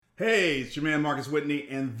Hey, it's your man Marcus Whitney,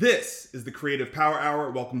 and this is the Creative Power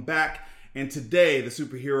Hour. Welcome back. And today, the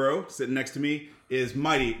superhero sitting next to me is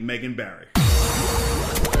mighty Megan Barry.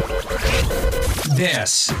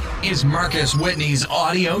 This is Marcus Whitney's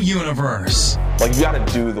audio universe. Like, you gotta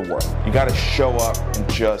do the work. You gotta show up and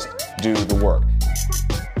just do the work.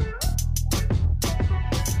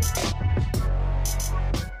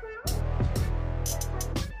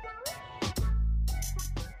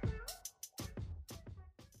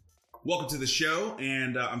 Welcome to the show,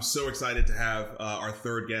 and I'm so excited to have our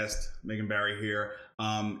third guest, Megan Barry, here.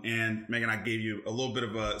 And Megan, I gave you a little bit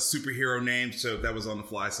of a superhero name, so that was on the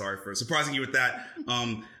fly. Sorry for surprising you with that.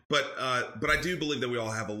 But I do believe that we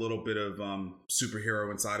all have a little bit of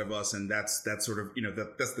superhero inside of us, and that's sort of,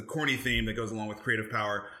 that's the corny theme that goes along with creative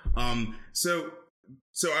power.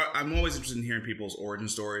 So I'm always interested in hearing people's origin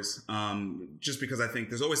stories, just because I think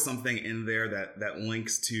there's always something in there that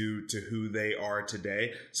links to who they are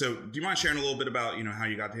today. So do you mind sharing a little bit about, how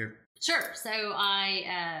you got here? Sure. So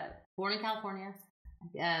I, born in California,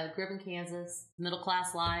 grew up in Kansas, middle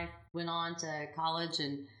class life, went on to college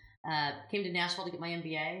and came to Nashville to get my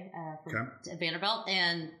MBA at Vanderbilt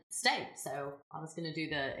and stayed. So I was going to do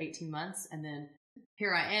the 18 months and then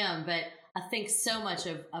here I am. But I think so much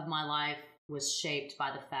of my life was shaped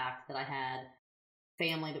by the fact that I had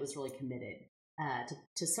family that was really committed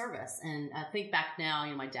to service. And I think back now,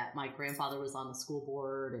 my grandfather was on the school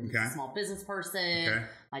board and a small business person. Okay.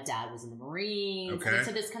 My dad was in the Marines. Okay. And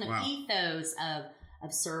so this kind of ethos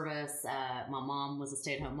of service. My mom was a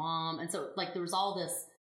stay-at-home mom. And so there was all this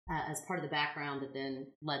as part of the background that then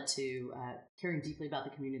led to caring deeply about the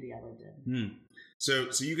community I lived in. So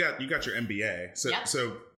you got your MBA.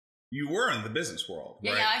 So you were in the business world,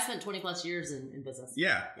 right? Yeah, I spent 20 plus years in business.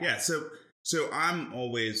 Yeah. So I'm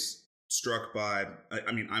always struck by,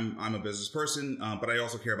 I'm a business person, but I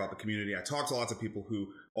also care about the community. I talk to lots of people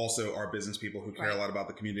who also are business people who care a lot about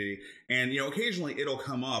the community. And, occasionally it'll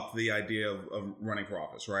come up, the idea of running for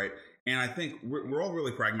office, right? And I think we're all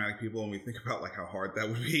really pragmatic people, and we think about how hard that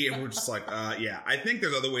would be. And we're just I think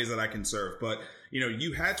there's other ways that I can serve. But,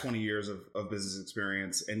 you had 20 years of business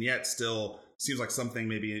experience, and yet still seems like something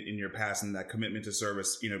maybe in your past and that commitment to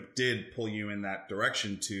service, did pull you in that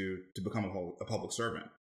direction to become a public servant.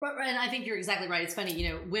 Right, and I think you're exactly right. It's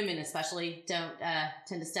funny, women especially don't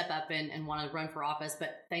tend to step up and want to run for office.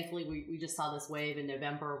 But thankfully, we just saw this wave in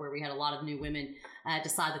November where we had a lot of new women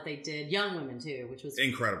decide that they did, young women too, which was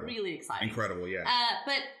incredible, really exciting. Incredible, yeah.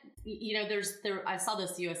 But I saw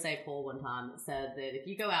this USA poll one time that said that if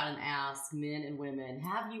you go out and ask men and women,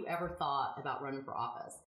 have you ever thought about running for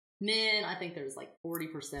office? Men, I think there's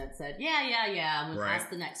 40% said, yeah. And when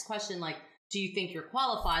asked the next question, do you think you're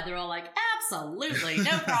qualified? They're all like, absolutely,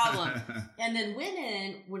 no problem. And then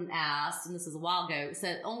women, when asked, and this is a while ago,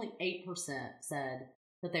 said only 8% said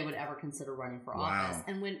that they would ever consider running for office.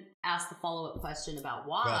 And when asked the follow-up question about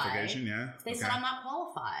why, qualification, they said, I'm not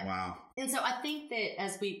qualified. Wow. And so I think that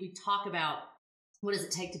as we talk about what does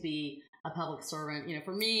it take to be a public servant,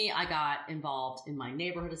 for me, I got involved in my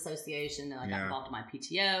neighborhood association, then I got involved in my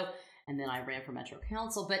PTO, and then I ran for Metro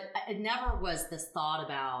Council. But it never was this thought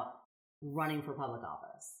about running for public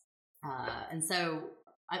office. And so,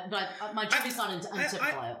 my journey's not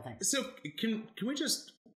untypical, I don't think. So can we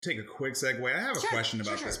just take a quick segue? I have a question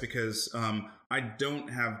about this because I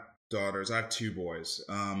don't have daughters. I have two boys.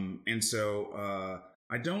 And so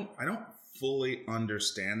I don't fully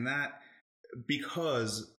understand that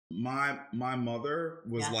because my mother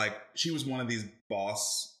was she was one of these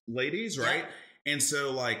boss ladies, right? Yeah. And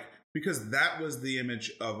so because that was the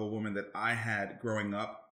image of a woman that I had growing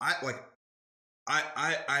up, I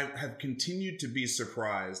have continued to be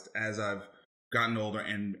surprised as I've gotten older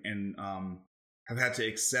and have had to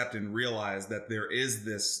accept and realize that there is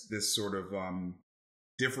this sort of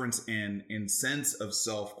difference in sense of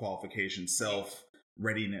self-qualification,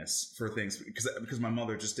 self-readiness for things because my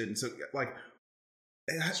mother just didn't. So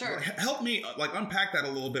help me unpack that a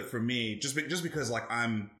little bit for me, just because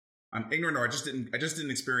I'm ignorant, or I just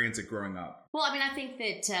didn't experience it growing up. Well, I think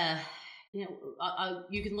that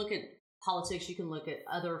you can look at politics, you can look at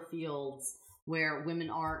other fields where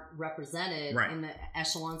women aren't represented in the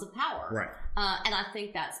echelons of power. Right. And I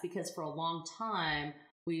think that's because for a long time,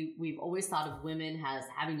 we've always thought of women as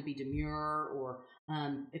having to be demure, or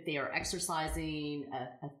if they are exercising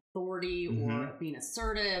authority or being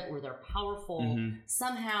assertive or they're powerful,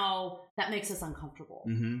 somehow that makes us uncomfortable.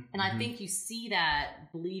 And I think you see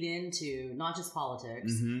that bleed into not just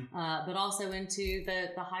politics, but also into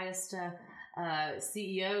the highest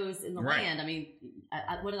CEOs in the land.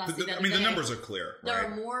 What did I say? The numbers are clear. There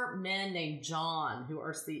are more men named John who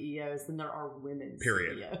are CEOs than there are women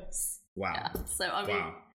CEOs. Wow. Yeah. So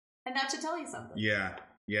And that should tell you something. Yeah.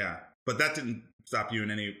 But that didn't stop you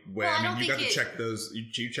in any way. Well, I mean, you got to check those.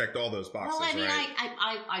 You checked all those boxes, well, I mean, right?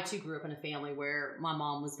 I too grew up in a family where my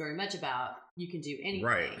mom was very much about you can do anything,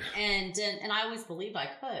 right? And I always believed I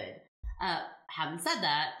could. Having said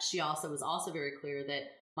that, she was also very clear that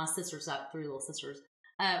my sisters, three little sisters,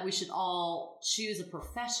 we should all choose a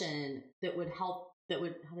profession that would help. How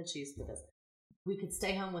did she use this? We could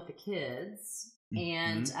stay home with the kids,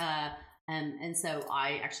 and so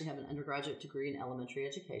I actually have an undergraduate degree in elementary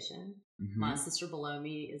education. Mm-hmm. My sister below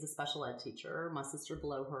me is a special ed teacher. My sister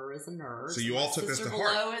below her is a nurse. So you all took this to heart. My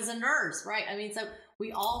sister below is a nurse, right? I mean, so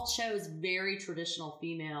we all chose very traditional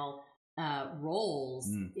female roles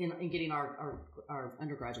in getting our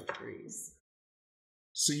undergraduate degrees.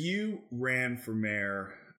 So you ran for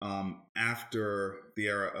mayor after the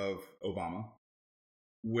era of Obama,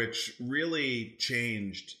 which really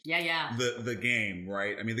changed the game,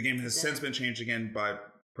 right? I mean, the game has since been changed again by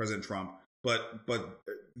President Trump, but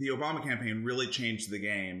the Obama campaign really changed the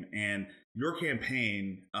game, and your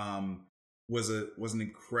campaign was an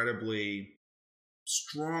incredibly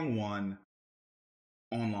strong one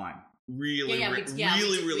online. Really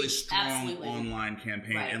strong online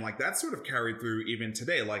campaign, right. And like that sort of carried through even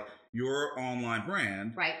today. Like your online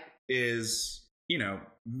brand, right, is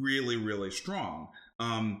really strong.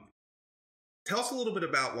 Tell us a little bit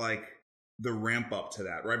about like the ramp up to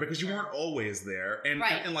that, right? Because you weren't always there, and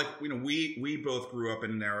right. and like we both grew up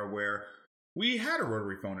in an era where we had a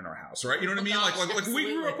rotary phone in our house, right? You know what I mean? Like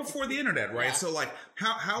we grew up before the internet, right? Yeah. So like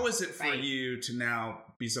how is it for you to now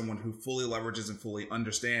be someone who fully leverages and fully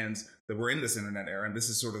understands that we're in this internet era and this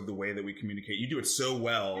is sort of the way that we communicate? You do it so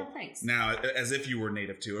well now, as if you were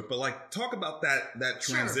native to it. But like, talk about that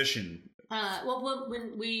transition. Well,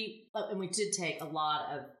 when we did take a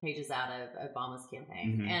lot of pages out of Obama's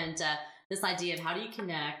campaign, mm-hmm. and this idea of how do you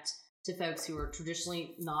connect to folks who are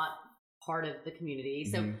traditionally not part of the community.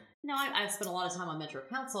 So, mm-hmm. I spent a lot of time on Metro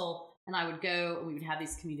Council, and I would go and we would have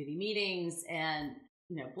these community meetings, and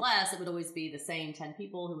bless, it would always be the same 10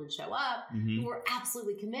 people who would show up, mm-hmm. who were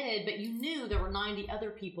absolutely committed, but you knew there were 90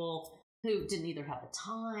 other people who didn't either have the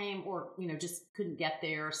time or, just couldn't get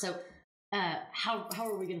there. So how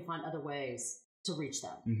are we going to find other ways to reach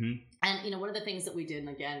them? Mm-hmm. And, one of the things that we did, and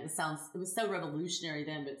again, it was so revolutionary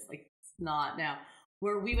then, but it's not now,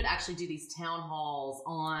 where we would actually do these town halls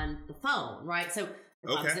on the phone, right? So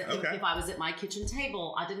if I was at my kitchen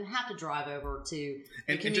table, I didn't have to drive over to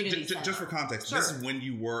the community center. Just for context, sure. This is when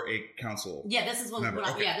you were a council. Yeah, this is when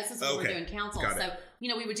this is when we're doing council. So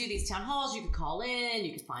we would do these town halls. You could call in,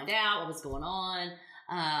 you could find out what was going on,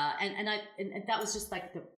 and that was just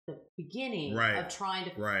like the beginning of trying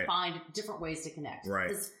to find different ways to connect.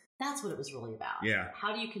 Right, that's what it was really about. Yeah,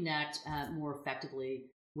 how do you connect more effectively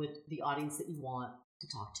with the audience that you want to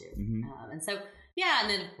talk to? Mm-hmm. And so and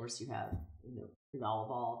then of course you have it all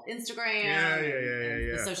evolved.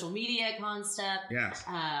 Instagram, the social media concept. Yes.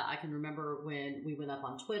 I can remember when we went up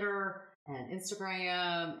on Twitter and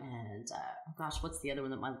Instagram and what's the other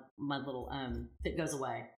one that my little that goes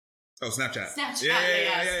away? Oh, Snapchat. Snapchat.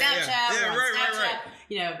 Yeah.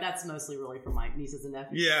 Yeah, right. That's mostly really for my nieces and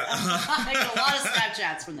nephews. Yeah. I get a lot of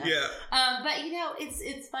Snapchats from them. Yeah. But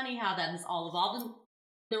it's funny how that has all evolved, and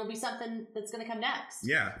there will be something that's going to come next.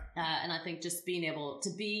 Yeah. And I think just being able to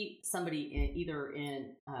be somebody either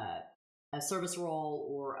in a service role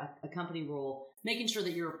or a company role, making sure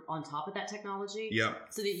that you're on top of that technology. Yep.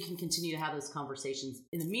 So that you can continue to have those conversations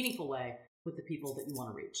in a meaningful way with the people that you want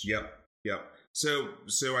to reach. Yep.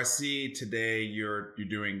 So I see today you're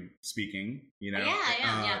doing speaking,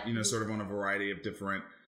 sort of on a variety of different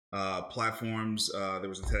platforms. There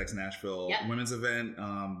was a TEDx Nashville women's event,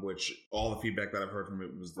 which all the feedback that I've heard from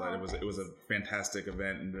it was that it was a fantastic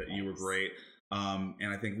event and that you were great.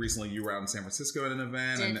 And I think recently you were out in San Francisco at an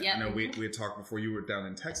event. I know we had talked before. You were down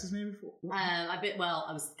in Texas maybe before? I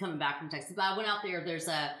was coming back from Texas, but I went out there. There's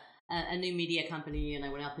a new media company, and I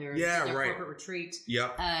went out there and did their corporate retreat.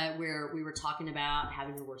 Yep. Where we were talking about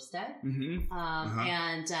having your worst day. Mm-hmm.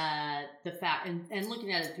 And the fact and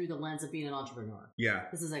looking at it through the lens of being an entrepreneur. Yeah.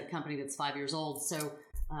 This is a company that's 5 years old. So,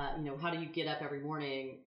 how do you get up every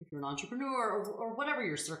morning if you're an entrepreneur or whatever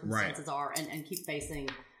your circumstances are and keep facing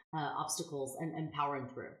obstacles and powering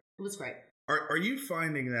through? It was great. Are you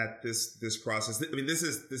finding that this process? I mean, this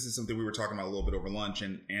is something we were talking about a little bit over lunch,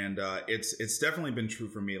 and it's definitely been true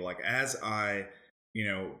for me. Like as I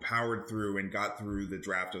powered through and got through the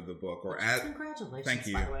draft of the book, congratulations. Thank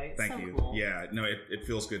you, by the way. Thank you. Cool. Yeah, no, it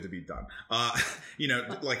feels good to be done.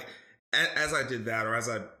 Like as I did that, or as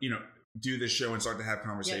I do this show and start to have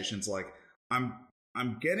conversations, like I'm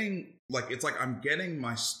getting I'm getting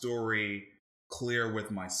my story clear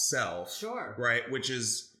with myself, sure, right, which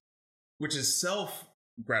is which is self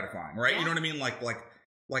gratifying, right? You know what I mean?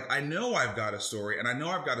 Like I know I've got a story and I know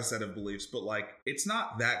I've got a set of beliefs, but like it's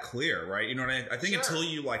not that clear, right? You know what I mean? I think until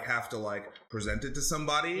you like have to like present it to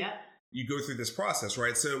somebody, you go through this process,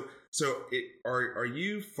 right? So are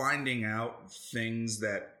you finding out things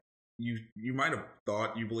that you might have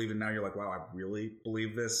thought you believed, and now you're like, wow, I really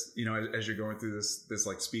believe this, you know, as you're going through this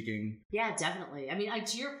like speaking? Yeah, definitely. I mean,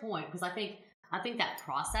 to your point, because I think that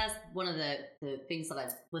process, one of the things that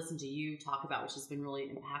I've listened to you talk about, which has been really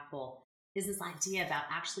impactful, is this idea about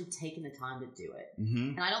actually taking the time to do it.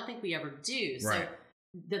 And I don't think we ever do. So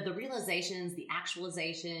the realizations, the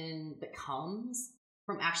actualization that comes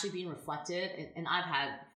from actually being reflected, and I've had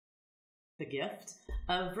the gift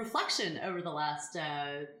of reflection over the last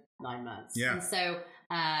 9 months. Yeah. And so,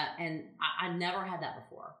 and I never had that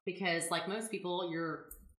before, because like most people, you're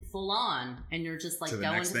full on and you're just like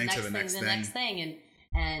going to the next thing.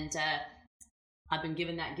 And I've been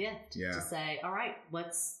given that gift to say, all right,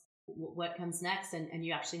 what comes next? And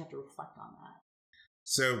you actually have to reflect on that.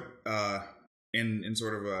 So, in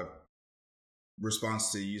sort of a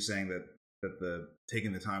response to you saying that the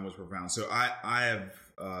taking the time was profound. So I have,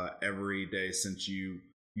 every day since you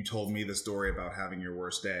told me the story about having your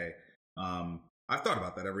worst day, I've thought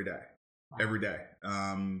about that every day. Wow. Every day.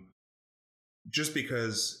 Just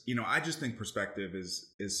because, you know, I just think perspective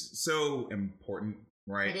is so important,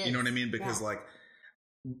 right? You know what I mean? Because like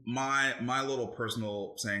my little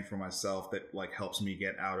personal saying for myself that like helps me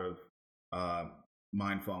get out of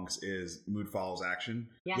mind funks is mood follows action,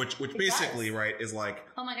 which basically does. Right, is like,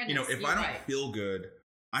 oh my goodness, you know, if I don't feel good,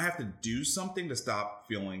 I have to do something to stop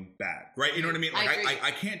feeling bad, right? You know what I mean? Like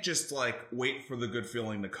I can't just like wait for the good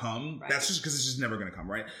feeling to come. Right. That's just because it's just never going to come,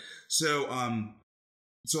 right? So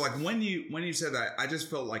like when you said that, I just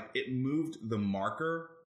felt like it moved the marker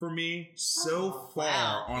for me so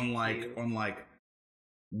far on like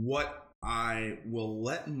what I will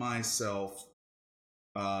let myself.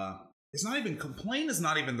 It's not even complain is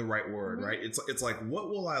not even the right word, right? It's like, what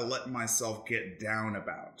will I let myself get down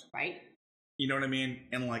about? Right. You know what I mean?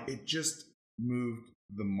 And like, it just moved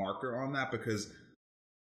the marker on that because,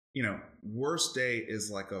 you know, worst day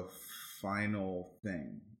is like a final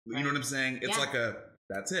thing. Right. You know what I'm saying? It's like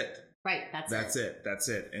that's it. Right. That's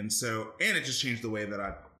it. And so, and it just changed the way that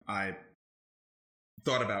I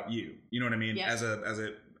thought about you. You know what I mean? Yep. As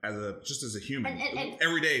a human, and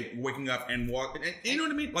every day waking up and walking, and you know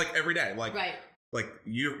what I mean? Like every day, like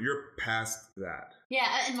you're past that. Yeah.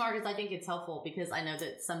 And Marcus, I think it's helpful because I know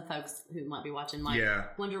that some folks who might be watching might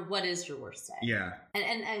wonder, what is your worst day? Yeah.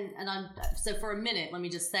 And I'm, so for a minute, let me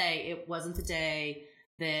just say, it wasn't the day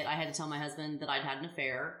that I had to tell my husband that I'd had an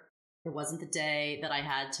affair. It wasn't the day that I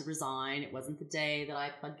had to resign. It wasn't the day that I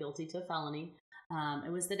pled guilty to a felony.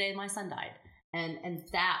 It was the day my son died. And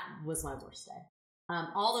that was my worst day.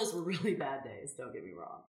 All those were really bad days, don't get me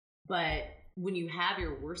wrong. But when you have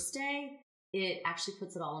your worst day, it actually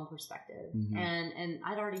puts it all in perspective. And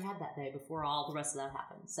I'd already had that day before all the rest of that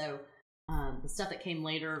happened. So the stuff that came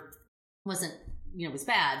later wasn't, you know, was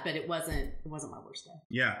bad, but it wasn't my worst day.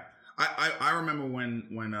 Yeah. I remember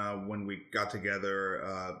when we got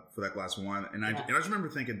together for that glass of wine, and I just remember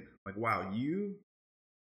thinking, like, wow, you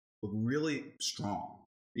look really strong.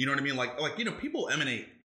 You know what I mean? Like you know, people emanate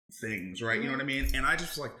things, right? You know what I mean? And I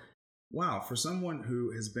just was like, wow, for someone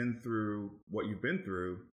who has been through what you've been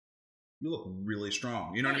through, you look really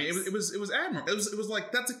strong. You know what I mean? It was admirable. It was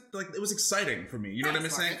like, that's like, it was exciting for me. You know what I'm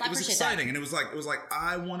saying? It was exciting. And it was like, those are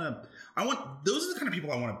the kind of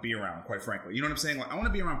people I want to be around, quite frankly. You know what I'm saying? Like, I want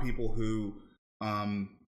to be around people who,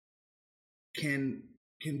 can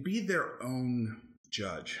be their own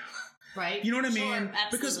judge. Right. You know what I mean?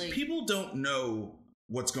 Absolutely. Because people don't know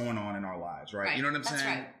what's going on in our lives, right? You know what I'm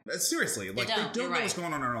saying? Right. Seriously, like they don't know what's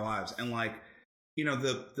going on in our lives, and like, you know,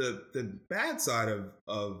 the bad side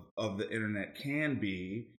of the internet can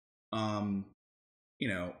be, you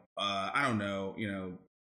know, I don't know, you know.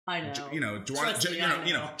 I know. You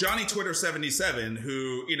know, Johnny Twitter 77,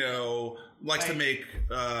 who, you know, likes to make,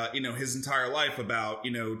 you know, his entire life about,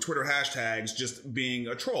 you know, Twitter hashtags just being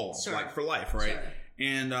a troll, like for life, right? Sure.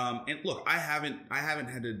 And look, I haven't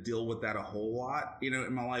had to deal with that a whole lot, you know,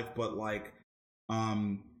 in my life, but like,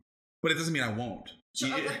 but it doesn't mean I won't.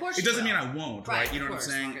 Sure, of course it doesn't mean I won't, right? You know what I'm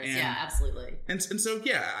saying? And, yeah, absolutely. And so,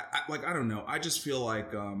 yeah, I don't know. I just feel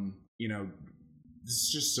like, you know, there's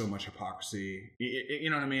just so much hypocrisy. You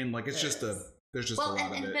know what I mean? Like, it's just there's just a lot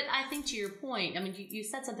of it. But I think to your point, I mean, you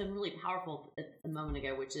said something really powerful a moment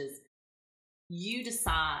ago, which is you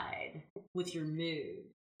decide with your mood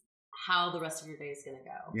how the rest of your day is going to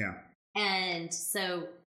go. Yeah. And so,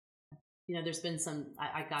 you know, there's been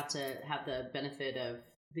I got to have the benefit of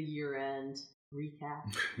the year end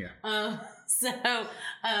recap. Yeah.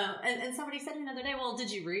 And somebody said to me the other day, well,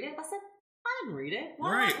 did you read it? I said, I didn't read it.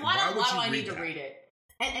 Why do I need to read it?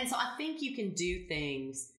 And so I think you can do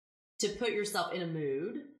things to put yourself in a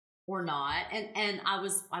mood or not. And I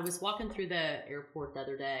was walking through the airport the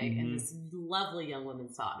other day, and this lovely young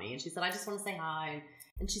woman stopped me, and she said, I just want to say hi.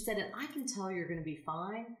 And she said, and I can tell you're going to be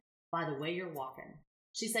fine by the way you're walking.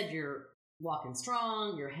 She said, you're walking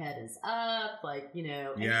strong, your head is up, like, you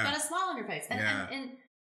know, and you've got a smile on your face. And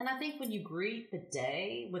I think when you greet the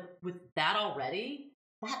day with that already,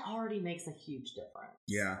 that already makes a huge difference.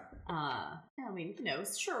 Yeah. I mean, you know,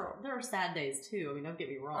 sure, there are sad days too. I mean, don't get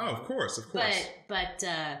me wrong. Oh, of course.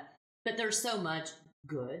 But there's so much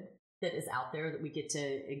good that is out there that we get to,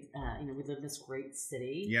 you know, we live in this great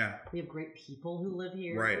city. Yeah. We have great people who live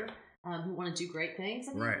here. Right. Who want to do great things.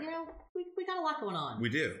 I mean, you know, we got a lot going on. We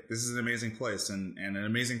do. This is an amazing place and an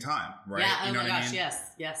amazing time, right? Yeah, you know oh my gosh, I mean?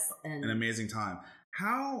 yes. And an amazing time.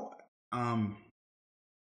 How,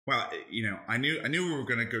 well, you know, I knew we were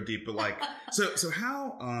going to go deep, but like, so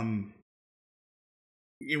how,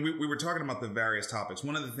 you know, we were talking about the various topics.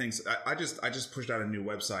 One of the things I just pushed out a new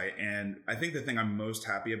website, and I think the thing I'm most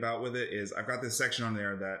happy about with it is I've got this section on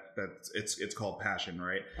there that it's called passion,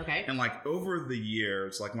 right? Okay. And like over the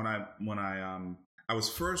years, like when I was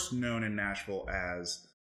first known in Nashville as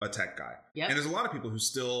a tech guy. Yep. And there's a lot of people who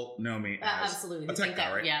still know me as absolutely. a tech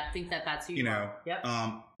guy, right? Yeah, think that that's who you are. Yep.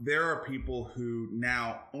 There are people who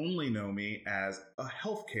now only know me as a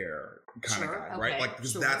healthcare kind of guy, right? Like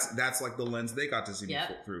because that's like the lens they got to see me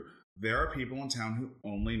through. There are people in town who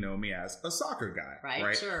only know me as a soccer guy,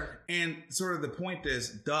 right? Sure. And sort of the point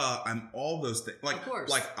is, I'm all those things. Like, of course.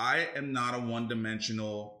 Like I am not a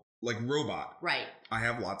one-dimensional like robot. Right. I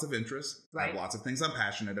have lots of interests. Right. I have lots of things I'm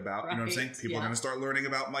passionate about. Right. You know what I'm saying? People are going to start learning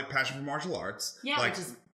about my passion for martial arts. Yeah. Like, which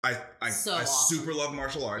is I super love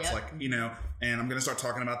martial arts. Like, you know, and I'm going to start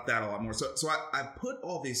talking about that a lot more. So I put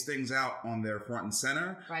all these things out on their front and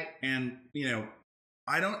center. Right. And, you know,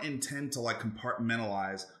 I don't intend to like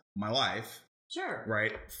compartmentalize my life. Sure.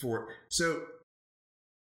 Right. So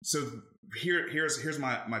here's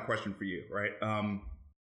my question for you. Right.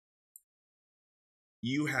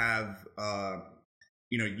 You have,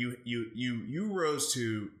 you know, you rose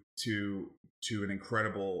to an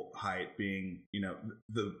incredible height, being, you know,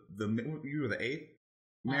 you were the 8th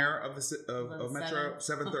mayor of Metro,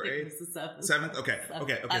 7th or 8th, 7th. Okay.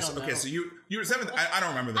 So you were 7th. I don't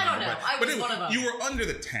remember the number. I don't know. But I was one of them. You were under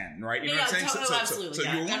the 10, right? You know what I'm saying? Absolutely.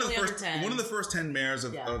 So you were one of the first 10 mayors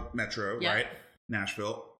of Metro, right?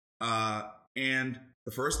 Nashville, and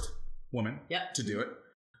the first woman to do it.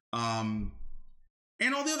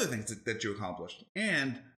 And all the other things that you accomplished.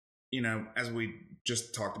 And, you know, as we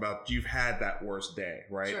just talked about, you've had that worst day,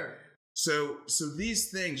 right? Sure. So these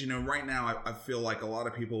things, you know, right now, I feel like a lot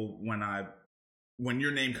of people, when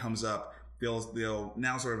your name comes up, they'll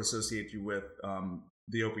now sort of associate you with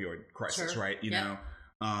the opioid crisis, right? You know,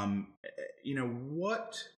 how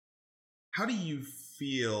do you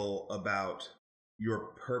feel about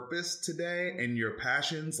your purpose today and your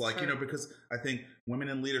passions? Like, you know, because I think women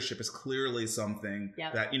in leadership is clearly something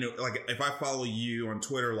that, you know, like if I follow you on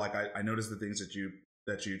Twitter, like I notice the things that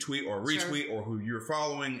you tweet or retweet or who you're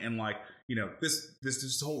following, and like, you know,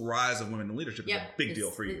 this whole rise of women in leadership is a big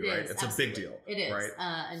deal for you, right? It's absolutely a big deal. It is. Right?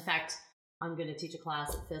 In fact, I'm going to teach a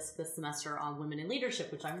class at Fisk this semester on women in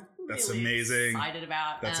leadership, which I'm amazing. Excited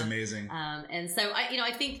about. That's amazing. And so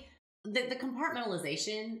I think the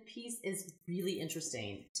compartmentalization piece is really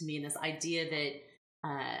interesting to me, in this idea that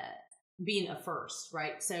being a first,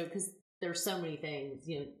 right? So, because there's so many things,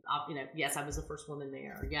 you know, yes, I was the first woman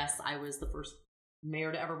mayor. Yes, I was the first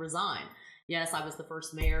mayor to ever resign. Yes, I was the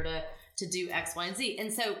first mayor to do X, Y, and Z.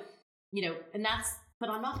 And so, you know, but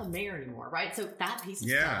I'm not the mayor anymore, right? So that piece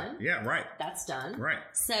is done. Yeah, right. That's done. Right.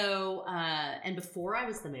 So, and before I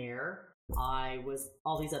was the mayor, I was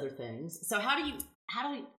all these other things. So how do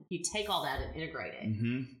you take all that and integrate it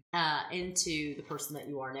into the person that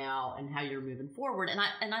you are now and how you're moving forward? And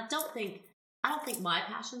I don't think my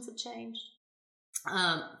passions have changed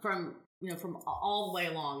from all the way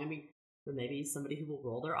along. I mean, there may be somebody who will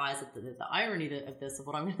roll their eyes at the irony of this, of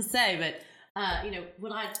what I'm going to say, but you know,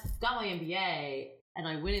 when I got my MBA and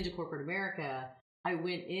I went into corporate America, I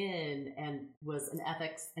went in and was an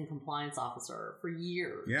ethics and compliance officer for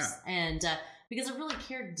years. Yeah. And because I really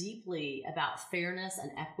cared deeply about fairness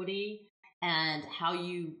and equity and how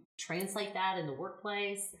you translate that in the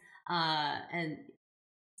workplace. And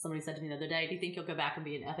somebody said to me the other day, do you think you'll go back and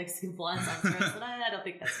be an ethics and compliance officer? I said, I don't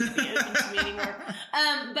think that's going to be open to me anymore.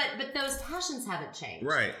 But those passions haven't changed.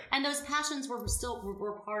 Right. And those passions were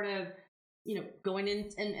part of going in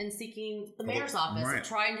and seeking the mayor's office and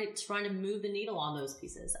trying to move the needle on those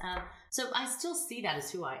pieces. So I still see that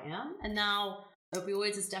as who I am. And now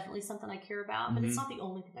opioids is definitely something I care about, but it's not the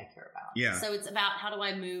only thing I care about. Yeah. So it's about how do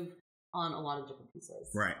I move on a lot of different pieces.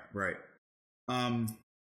 Right.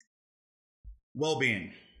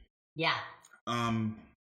 Well-being. Yeah.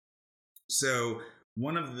 So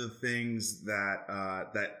one of the things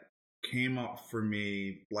that came up for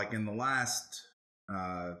me, like in the last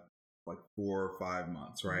 4 or 5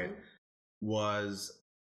 months, right, was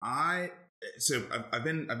I've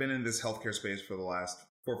been in this healthcare space for the last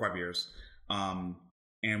 4 or 5 years. And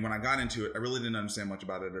when I got into it, I really didn't understand much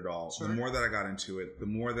about it at all. Sure. The more that I got into it, the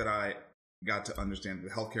more that I got to understand the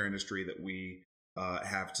healthcare industry that we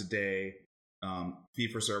have today. Fee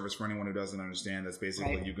for service, for anyone who doesn't understand, that's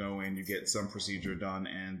basically you go in, you get some procedure done,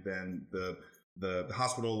 and then the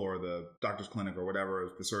hospital or the doctor's clinic or whatever,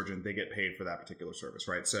 the surgeon, they get paid for that particular service,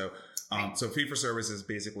 right? So so fee for service is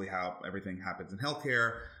basically how everything happens in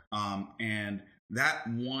healthcare. And that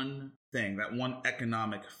one thing, that one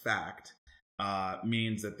economic fact,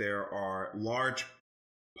 means that there are large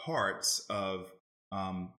parts of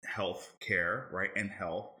health care, right, and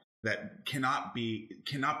health that cannot be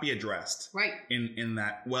addressed, right, in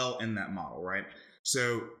that model, right?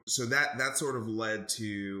 So that sort of led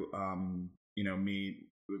to me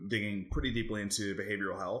digging pretty deeply into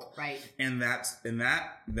behavioral health, right, and that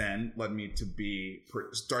then led me to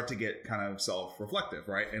start to get kind of self-reflective,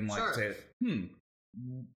 right, and say,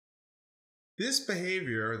 this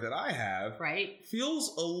behavior that I have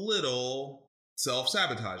feels a little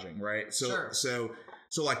self-sabotaging, right? So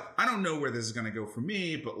like, I don't know where this is going to go for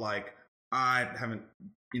me, but like, I haven't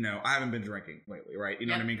been drinking lately, right? You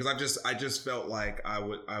know what I mean? Because I just felt like I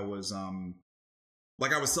was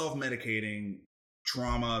self-medicating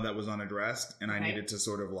trauma that was unaddressed, and I needed to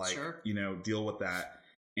sort of deal with that.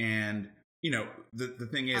 And the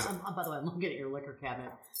thing is, by the way, I'm looking at your liquor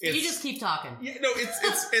cabinet. You just keep talking. Yeah, no,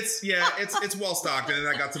 it's well stocked, and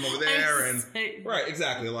I got some over there, and right,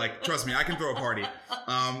 exactly. Like, trust me, I can throw a party.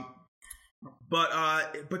 But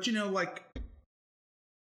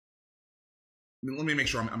let me make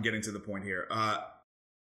sure I'm getting to the point here.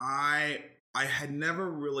 I had never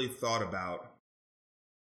really thought about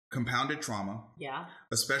compounded trauma. Yeah.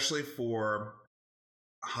 Especially for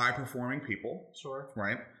high performing people. Sure.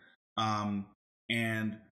 Right. And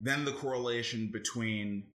then the correlation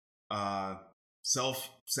between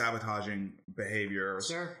self-sabotaging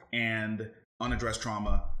behaviors and unaddressed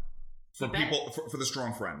trauma for people, for the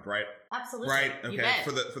strong friend, right? Absolutely. Right. Okay.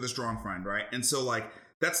 For the strong friend, right? And so like,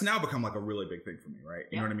 that's now become like a really big thing for me, right?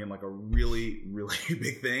 You know what I mean? Like a really, really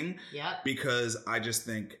big thing. Yeah. Because I just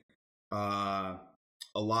think a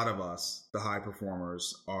lot of us, the high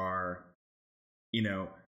performers, are,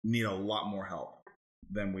 need a lot more help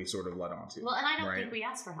than we sort of let on to. Well, and I don't think we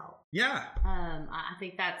ask for help. Yeah. I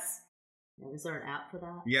think that's, is there an app for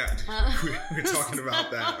that? Yeah. We were talking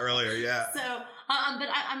about that earlier. Yeah. So, but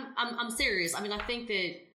I'm serious. I mean, I think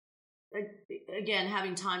that, again,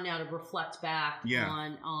 having time now to reflect back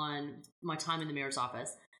on my time in the mayor's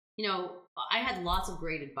office, I had lots of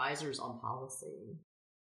great advisors on policy,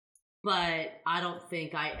 but I don't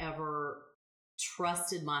think I ever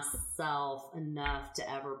trusted myself enough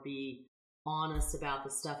to ever be honest about the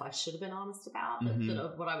stuff I should have been honest about,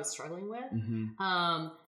 what I was struggling with.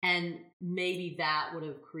 And maybe that would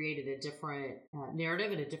have created a different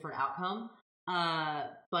narrative and a different outcome.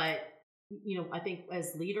 But I think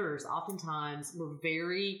as leaders, oftentimes we're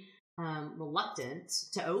very reluctant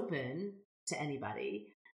to open to anybody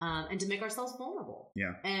and to make ourselves vulnerable.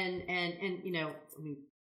 Yeah. And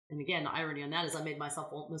and again, the irony on that is I made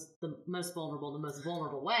myself the most vulnerable in the most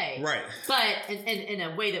vulnerable way. Right. But in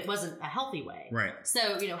a way that wasn't a healthy way. Right.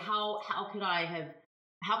 So, how could I have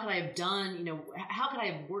done, how could I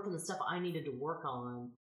have worked on the stuff I needed to work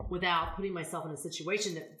on without putting myself in a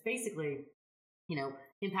situation that basically,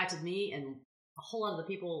 impacted me and a whole lot of the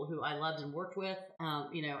people who I loved and worked with,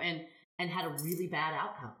 and had a really bad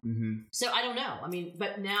outcome. So I don't know. I mean,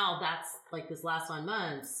 but now that's like this last 9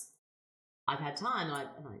 months, I've had time and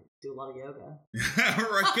I do a lot of yoga.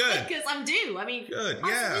 Right, good. Because I'm due. I mean, good,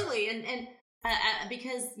 yeah. Absolutely. And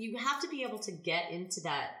because you have to be able to get into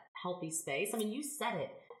that healthy space. I mean, you said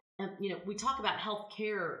it. We talk about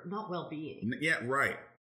healthcare, not well-being. Yeah, right.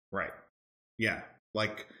 Yeah,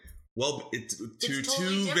 like, well, it's totally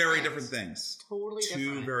two very different things. Totally different.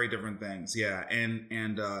 Two very different things. Yeah,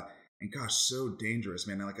 and gosh, so dangerous,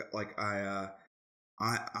 man. Like I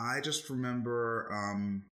just remember,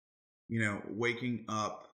 waking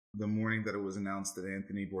up the morning that it was announced that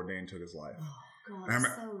Anthony Bourdain took his life. Oh, God,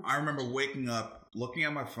 I remember waking up, looking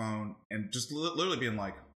at my phone, and just literally being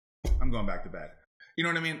like, I'm going back to bed. You know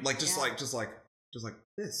what I mean? Like, just Yeah. like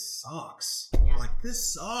this sucks. Yeah. Like,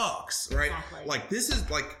 this sucks, right? Exactly. Like, this is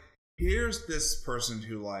like, here's this person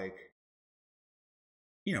who, like,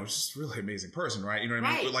 you know, is just a really amazing person, right? You know what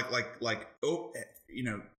I mean?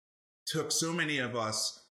 Right. Took so many of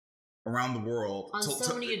us around the world on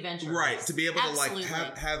so many adventures, right? To be able Absolutely. to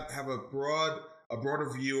like have a broader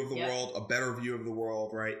view of the Yep. world, a better view of the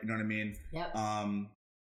world, right? You know what I mean? Yep.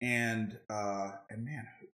 And man,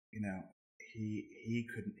 you know,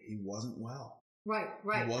 he wasn't well. Right.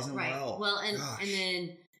 He wasn't right. well. Well, and Gosh.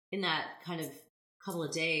 then in that kind of couple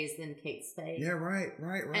of days, then Kate Spade. Yeah, right.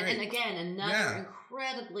 And again, another Yeah.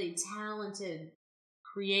 incredibly talented,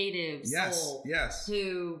 creative Yes, soul yes.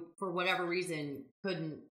 who, for whatever reason,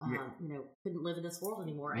 couldn't Yeah. couldn't live in this world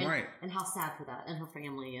anymore. And, Right. and how sad for that, and her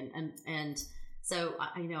family, and so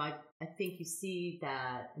I think you see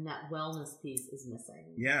that, and that wellness piece is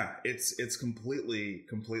missing. Yeah, it's completely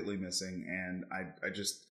missing, and I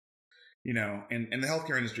just, you know, and the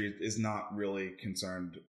healthcare industry is not really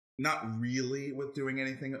concerned, not really with doing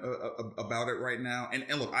anything about it right now.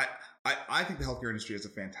 And look, I think the healthcare industry is a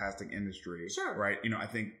fantastic industry. Sure. Right. You know, I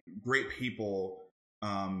think great people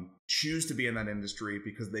choose to be in that industry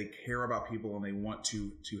because they care about people and they want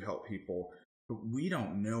to help people. But we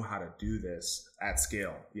don't know how to do this at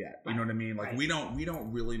scale yet. You know what I mean? Like, Right. we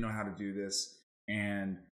don't really know how to do this.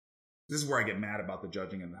 And this is where I get mad about the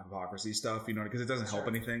judging and the hypocrisy stuff, you know, because it doesn't help Sure.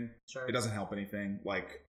 anything. Sure. It doesn't help anything.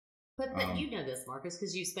 Like, But you know this, Marcus,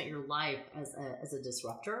 because you spent your life as a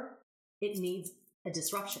disruptor. It needs a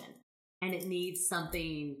disruption, and it needs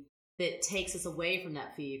something that takes us away from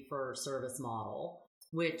that fee for service model,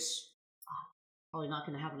 which probably not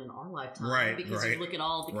going to happen in our lifetime, Right, because right, you look at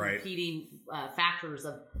all the right. competing factors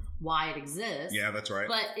of why it exists. yeah, that's right.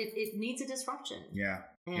 But it needs a disruption. Yeah.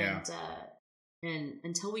 And Yeah. and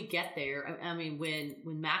until we get there, I mean, when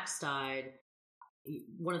Max died,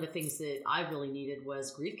 one of the things that I really needed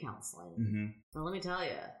was grief counseling. Mm-hmm. Now, let me tell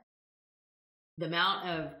you, the amount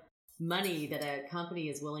of money that a company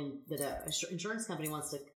is willing, that an insurance company wants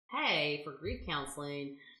to pay for grief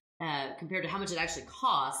counseling, compared to how much it actually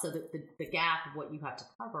costs, so that the gap of what you have to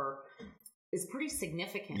cover is pretty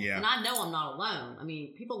significant. Yeah. And I know I'm not alone. I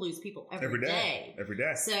mean, people lose people every day. Every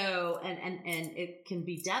day. So, and it can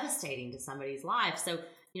be devastating to somebody's life. So,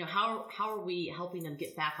 you know, how are we helping them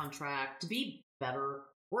get back on track to be better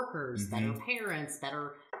workers, Mhm. better parents,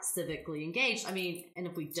 better civically engaged? I mean, and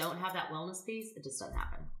if we don't have that wellness piece, it just doesn't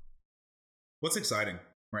happen. What's exciting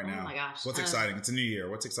right now? Oh my gosh. What's exciting? It's a new year.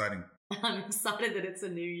 What's exciting? I'm excited that it's a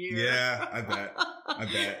new year. Yeah, I bet. I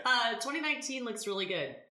bet. 2019 looks really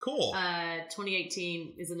good. Cool.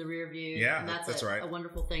 2018 is in the rear view. Yeah, and that's a, right. a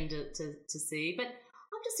wonderful thing to see. But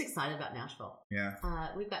I'm just excited about Nashville. Yeah.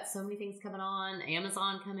 We've got so many things coming on.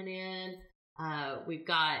 Amazon coming in. We've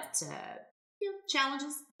got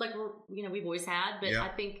challenges like we've always had. But Yeah. I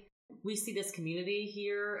think we see this community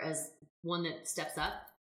here as one that steps up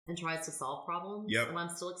and tries to solve problems. Yep. And I'm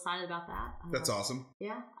still excited about that. That's awesome.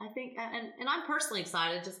 Yeah, I think, and I'm personally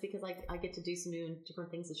excited just because I get to do some new and different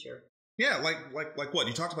things this year. Yeah, like what?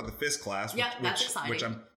 You talked about the FIST class, Yeah, that's exciting. which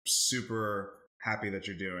I'm super happy that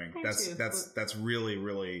you're doing. Thank you. That's really,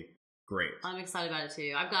 really great. I'm excited about it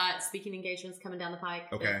too. I've got speaking engagements coming down the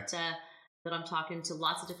pike. Okay. That I'm talking to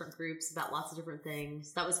lots of different groups about lots of different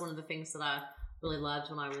things. That was one of the things that I really loved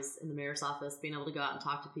when I was in the mayor's office, being able to go out and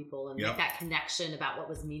talk to people and Yep. make that connection about what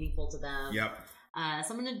was meaningful to them. Yep.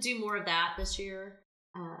 So I'm going to do more of that this year.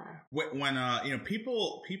 When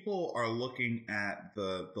people are looking at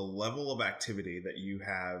the level of activity that you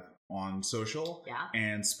have on social, Yeah.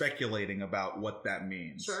 and speculating about what that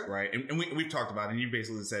means, Sure. right? And we've talked about it, and you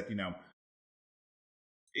basically said,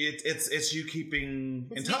 it's you keeping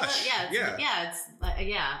in touch.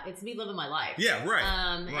 It's me living my life. Yeah, right.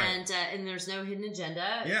 Right. And there's no hidden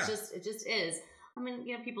agenda. Yeah. It just is. I mean,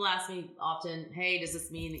 people ask me often, hey, does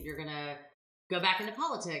this mean that you're gonna go back into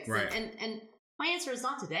politics? Right. And my answer is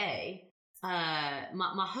not today.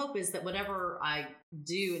 My hope is that whatever I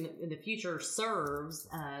do in the future serves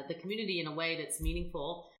the community in a way that's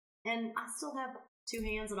meaningful. And I still have two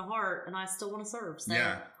hands and a heart, and I still want to serve. So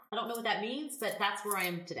Yeah. I don't know what that means, but that's where I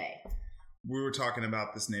am today. We were talking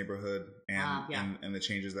about this neighborhood and Yeah. and the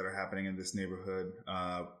changes that are happening in this neighborhood,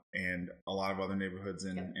 and a lot of other neighborhoods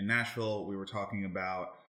in, Yep. in Nashville. We were talking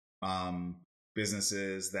about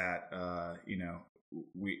businesses that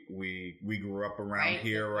we grew up around Right.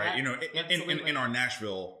 here, right? Yep. In our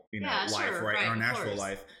Nashville Yeah, life, sure. right? In our Right, of Nashville course.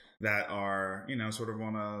 life, that are sort of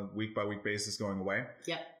on a week by week basis going away.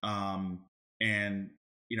 Yep. And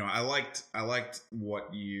I liked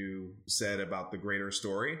what you said about the greater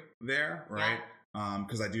story there, right?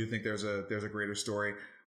 Because I do think there's a greater story.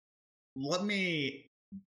 let me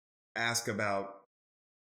ask about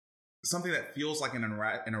something that feels like an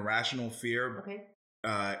irrational fear. Okay.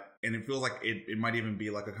 And it feels like it might even be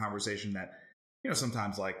like a conversation that,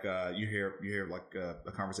 sometimes like you hear like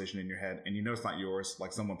a conversation in your head and it's not yours,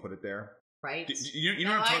 like someone put it there. Right. You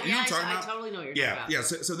know what I'm talking about? I totally know what you're talking about. Yeah.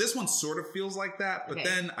 So this one sort of feels like that, but Okay.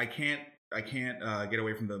 then I can't get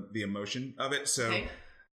away from the emotion of it. So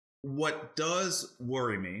what does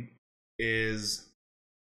worry me is,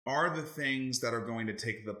 are the things that are going to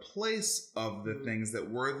take the place of the things that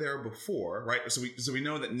were there before, right? So we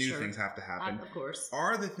know that new things have to happen. Of course.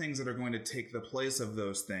 Are the things that are going to take the place of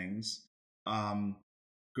those things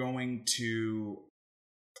going to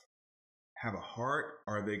have a heart?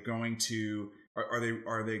 Are they going to are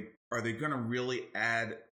they going to really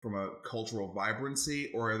add from a cultural vibrancy,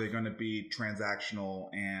 or are they going to be transactional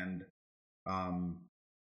and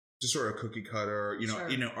just sort of cookie cutter?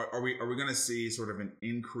 Are we going to see sort of an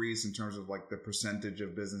increase in terms of like the percentage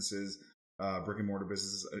of businesses, brick and mortar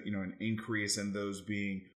businesses, an increase in those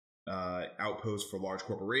being outposts for large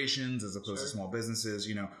corporations as opposed to small businesses?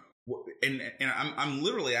 And I'm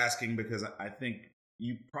literally asking because I think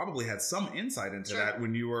you probably had some insight into that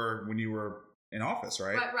when you were in office,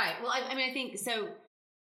 right? Right. Well, I think so.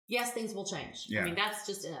 Yes, things will change. Yeah. I mean, that's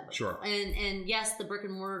just inevitable. Sure. And yes, the brick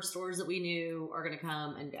and mortar stores that we knew are going to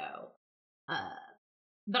come and go.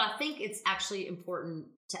 But I think it's actually important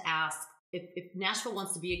to ask if Nashville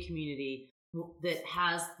wants to be a community that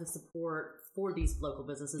has the support for these local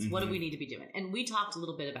businesses, what do we need to be doing? And we talked a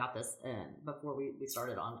little bit about this before we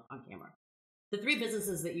started on camera. The 3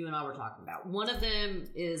 businesses that you and I were talking about, one of them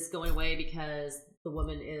is going away because the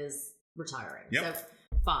woman is retiring. Yep. So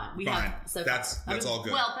fine. That's all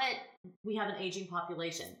good. Well, but we have an aging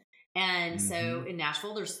population. And so in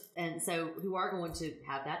Nashville, who are going to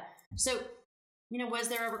have that. So, was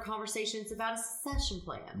there ever conversations about a succession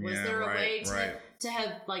plan? Was there a way to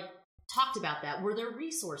have like talked about that? Were there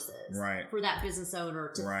resources for that business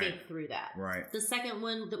owner to think through that? Right. The second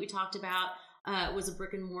one that we talked about was a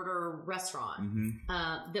brick and mortar restaurant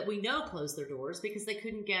that we know closed their doors because they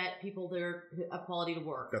couldn't get people there of quality to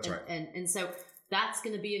work. That's right. And so that's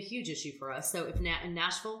going to be a huge issue for us. So if in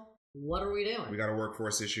Nashville, what are we doing? We got a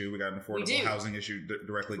workforce issue. We got an affordable housing issue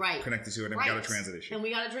directly connected to it. And we got a transit issue. And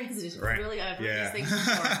we got a transit issue. Right. Really, I've heard these things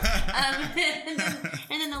before.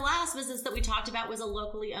 And then the last business that we talked about was a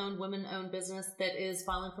locally owned, women-owned business that is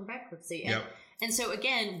filing for bankruptcy. And so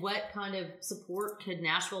again, what kind of support could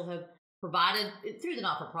Nashville have provided through the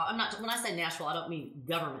not-for-profit? When I say Nashville, I don't mean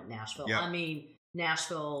government Nashville. I mean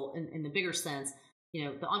Nashville in the bigger sense.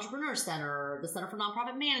 The Entrepreneur Center, the Center for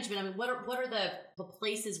Nonprofit Management. I mean, what are the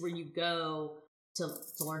places where you go to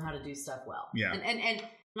learn how to do stuff well? Yeah. And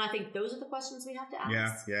I think those are the questions we have to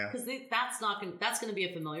ask. Yeah. Because that's going to be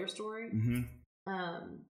a familiar story.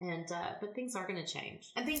 But things are going to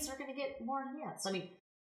change, and things are going to get more enhanced. I mean,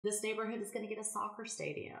 this neighborhood is going to get a soccer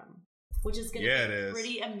stadium, which is going to be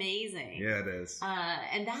pretty amazing. Yeah, it is.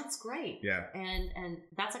 And that's great. Yeah. And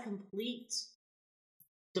that's a complete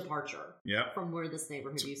departure from where this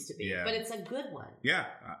neighborhood used to be. Yeah. But it's a good one. Yeah.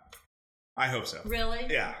 I hope so. Really?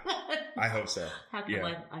 Yeah. I hope so. How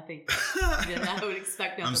come I think I would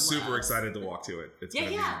expect nothing I'm super excited to walk to it. It's going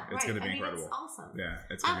to be incredible. It's awesome. Yeah,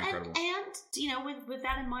 it's going to be incredible. And with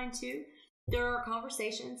that in mind too, there are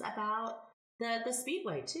conversations about the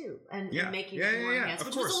Speedway too, and making it more enhanced,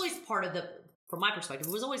 which was always part of from my perspective,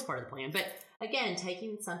 it was always part of the plan. But again,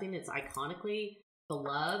 taking something that's iconically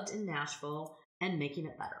beloved in Nashville and making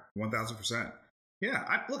it better. 1,000%. Yeah,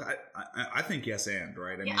 I think yes and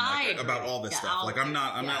right. I mean, I agree. About all this stuff. Like I'm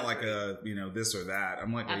not like a this or that.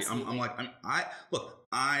 I'm like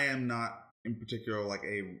I am not in particular like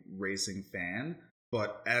a racing fan,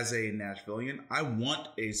 but as a Nashvilleian, I want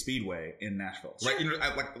a speedway in Nashville. Sure.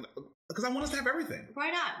 Right? Because I want us to have everything. Why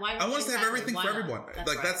not? I want us to have everything for everyone.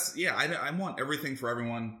 I want everything for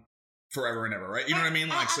everyone. Forever and ever, right? You know what I mean?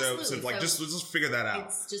 Like so just figure that out.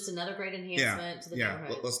 It's just another great enhancement to the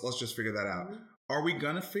neighborhood. Let's just figure that out. Are we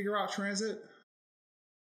gonna figure out transit?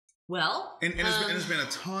 Well, and there's been a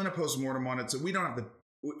ton of postmortem on it, so we don't have to.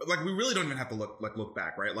 We really don't even have to look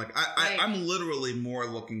back, right? Like I'm literally more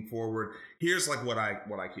looking forward. Here's like what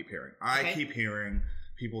I keep hearing. I keep hearing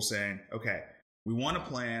people saying, "Okay, we want a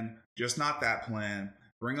plan, just not that plan.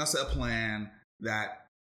 Bring us a plan that."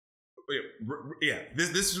 Yeah,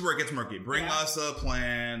 this is where it gets murky. Bring us a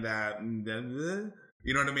plan that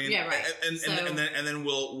you know what I mean. Yeah, right. And then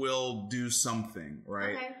we'll do something,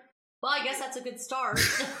 right? Okay. Well, I guess that's a good start.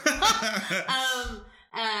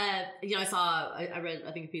 I read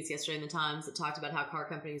a piece yesterday in the Times that talked about how car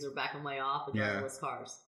companies are backing way off with driverless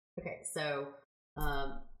cars. Okay, so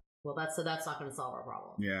that's not going to solve our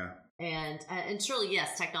problem. Yeah. And surely,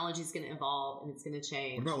 yes, technology is going to evolve and it's going to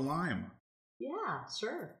change. What about Lime? Yeah,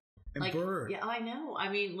 sure. And Bird. Yeah, I know. I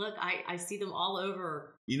mean, look, I see them all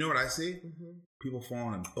over. You know what I see? Mm-hmm. People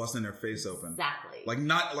falling and busting their face open. Exactly.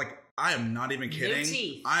 I am not even kidding. No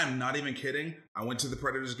teeth. I am not even kidding. I went to the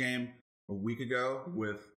Predators game a week ago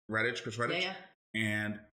with Chris Redditch. Yeah.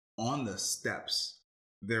 And on the steps,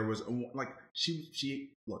 there was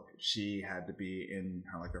she had to be in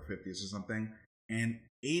her her 50s or something and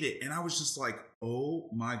ate it. And I was just like, oh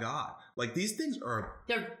my God. Like these things are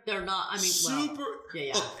they're not, I mean, super.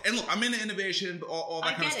 Yeah. Look, I'm into innovation, all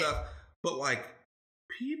that kind of stuff. But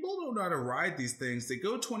people don't know how to ride these things. They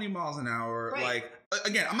go 20 miles an hour. Right.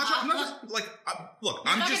 Again, I'm not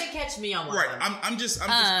not going to catch me on one. Right. I'm just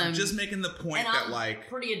making the point that I'm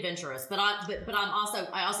pretty adventurous, but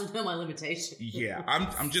I also know my limitations. Yeah.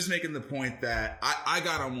 I'm just making the point that I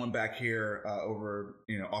got on one back here over,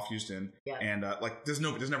 off Houston. Yeah. And there's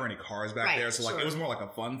never any cars back there. So it was more like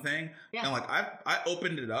a fun thing. Yeah. And I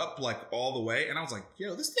opened it up all the way and I was like,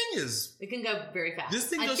 yo, this thing is, it can go very fast. This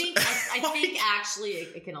thing goes, I think actually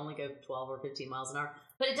it can only go 12 or 15 miles an hour.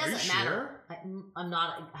 But it doesn't matter. I'm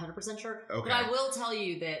not 100% sure. Okay. But I will tell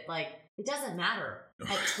you that, it doesn't matter.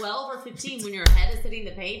 At 12 or 15, when your head is hitting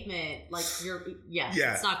the pavement, it's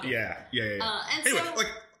not good. Yeah. And anyway,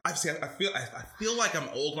 I feel like I'm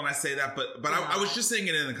old when I say that, but I was just saying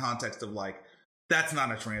it in the context of, that's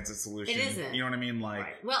not a transit solution. It isn't. You know what I mean? Right.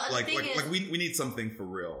 Well, the thing is, we need something for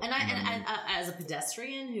real. And I as a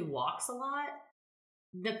pedestrian who walks a lot,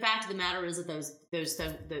 the fact of the matter is that those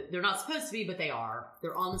they're not supposed to be, but they are.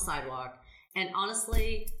 They're on the sidewalk, and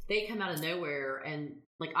honestly, they come out of nowhere. And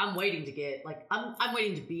I'm waiting to get I'm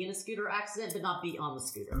waiting to be in a scooter accident, but not be on the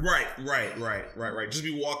scooter. Right. Just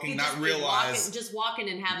be walking, not realize. Just walking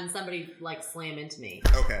and having somebody slam into me.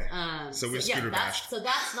 Okay. So we're scooter bashed. So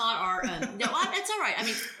that's not our. No, it's all right. I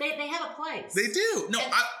mean, they have a place. They do. No,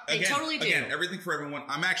 they totally do. Again, everything for everyone.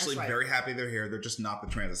 I'm actually very happy they're here. They're just not the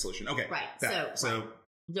transit solution. Okay. Right. So.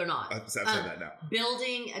 They're not. I've said that now.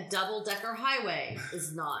 Building a double-decker highway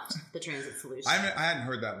is not the transit solution. I hadn't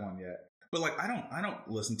heard that one yet. But I don't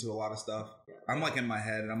listen to a lot of stuff. Yeah. I'm in my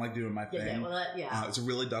head and I'm doing my thing. It's a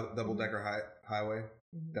really double-decker highway.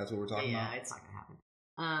 Mm-hmm. That's what we're talking about. Yeah, it's not going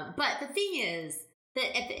to happen. But the thing is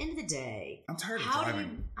that at the end of the day, I'm tired of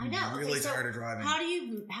driving. I know. I'm really tired of driving.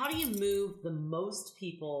 How do you move the most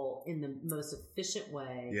people in the most efficient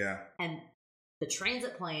way? Yeah. And the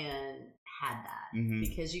transit plan had that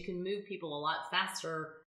because you can move people a lot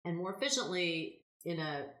faster and more efficiently in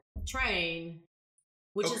a train,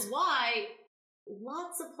 which is why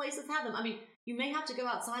lots of places have them. I mean, you may have to go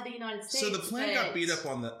outside the United States. So the plan got beat up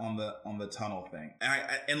on the tunnel thing,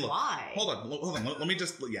 and look, why? Hold on. Let me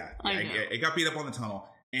just it got beat up on the tunnel.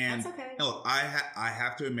 And, that's okay. And look, I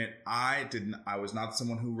have to admit, I was not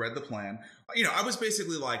someone who read the plan. I was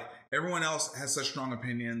basically everyone else has such strong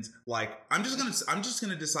opinions. I'm just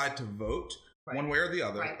gonna decide to vote one way or the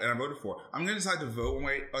other, and I voted for. I'm gonna decide to vote one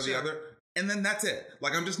way or the other, and then that's it.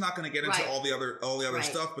 I'm just not gonna get into all the other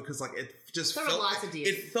stuff because it just there were lots of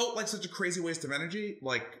details. It felt like such a crazy waste of energy.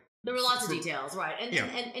 There were lots of details, right? And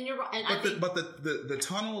you're right. And but the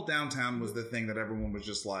tunnel downtown was the thing that everyone was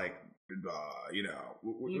just like. You know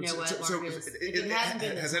what, Marcus? If it hadn't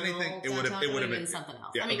been has anything, it would have been something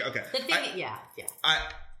else. Yeah, okay. The thing, I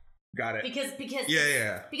got it. Because Because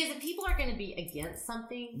if people are going to be against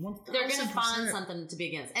something, 1,000%. They're going to find something to be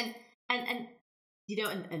against, and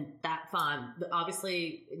that fine.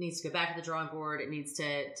 Obviously, it needs to go back to the drawing board. It needs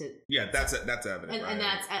to. Yeah, that's evident, and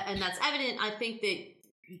that's evident. I think that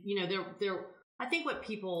there. I think what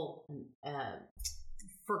people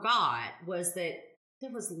forgot was that.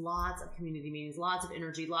 There was lots of community meetings, lots of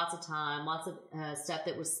energy, lots of time, lots of stuff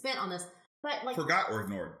that was spent on this. But forgot or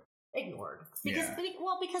ignored? Ignored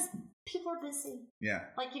because people are busy. Yeah.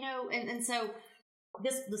 And so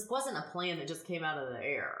this wasn't a plan that just came out of the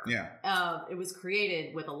air. Yeah. It was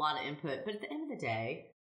created with a lot of input. But at the end of the day,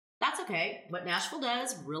 that's okay. What Nashville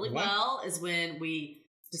does really well is when we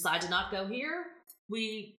decide to not go here,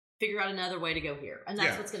 we figure out another way to go here, and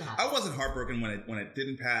that's what's going to happen. I wasn't heartbroken when it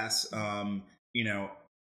didn't pass. I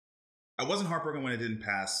wasn't heartbroken when it didn't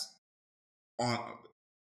pass.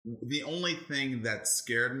 The only thing that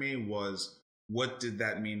scared me was what did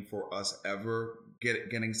that mean for us ever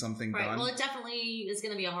getting something done? Well, it definitely is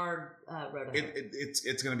going to be a hard road ahead.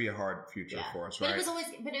 It's going to be a hard future for us, right?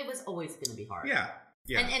 But it was always going to be hard. Yeah.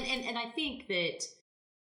 And I think that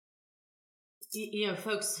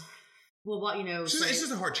folks. Well, it's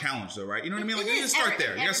just a hard challenge, though, right? You know what I mean? You got to start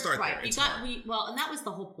there. You got to start there. And that was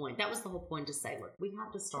the whole point. That was the whole point to say, look, we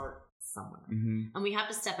have to start somewhere, and we have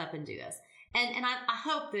to step up and do this. And I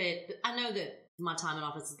hope that I know that my time in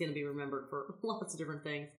office is going to be remembered for lots of different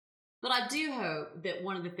things. But I do hope that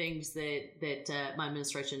one of the things that my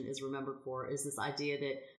administration is remembered for is this idea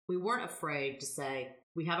that we weren't afraid to say,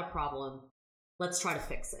 we have a problem, let's try to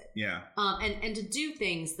fix it. Yeah. And to do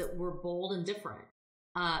things that were bold and different.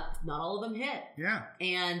 Not all of them hit. Yeah.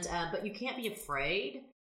 And but you can't be afraid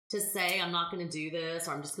to say, I'm not going to do this,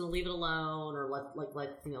 or I'm just going to leave it alone, or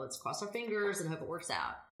let's cross our fingers and hope it works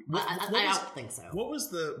out. I don't think so. What was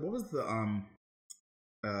the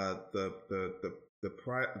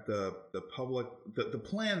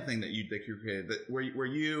plan thing that you created, that where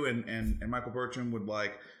you and Michael Bertram would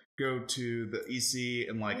like go to the EC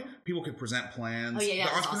and like people could present plans. Oh yeah,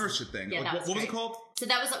 the entrepreneurship awesome. thing. Yeah, like, what was it called? So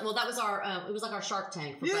that was our it was like our Shark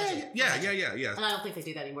Tank for budget. Yeah. And I don't think they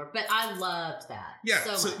do that anymore. But I loved that. Yeah.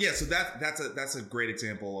 So that's a great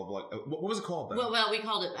example of like what was it called then? Well, we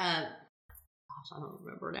called it. I don't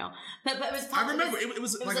remember now, but it was. I remember it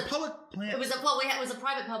was like a public plan. It was a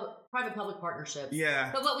private public partnership.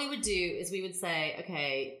 Yeah. But what we would do is we would say,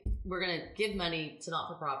 okay, we're going to give money to not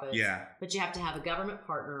for profits. Yeah. But you have to have a government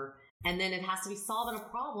partner, and then it has to be solving a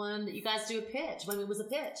problem that you guys do a pitch. When it was a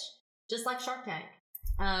pitch, just like Shark Tank.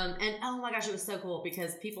 And oh my gosh, it was so cool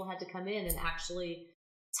because people had to come in and actually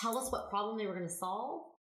tell us what problem they were going to solve,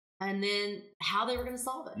 and then how they were going to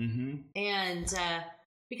solve it. Mm-hmm. And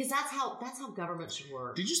because that's how government should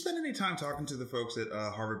work. Did you spend any time talking to the folks at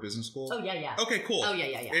Harvard Business School? Oh yeah. Okay, cool. Oh yeah.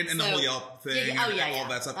 And the whole Yelp thing, all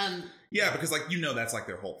that stuff. Because like that's like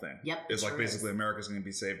their whole thing. Yep. It's like basically America's going to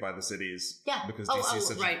be saved by the cities. Yeah. Because DC is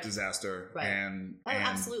such a disaster. Right. And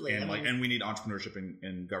absolutely. And we need entrepreneurship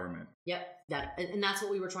in government. Yep. And that's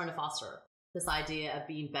what we were trying to foster. This idea of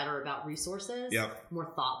being better about resources. Yep.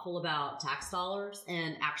 More thoughtful about tax dollars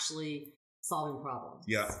and actually solving problems.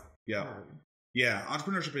 Yeah. Yeah,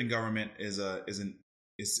 entrepreneurship in government is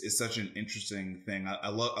such an interesting thing. I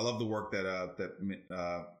love the work that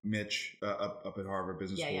Mitch up at Harvard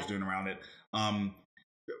Business School is doing around it. Can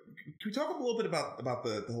we talk a little bit about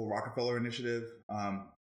the whole Rockefeller initiative? Sure.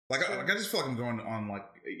 I just feel like I'm going on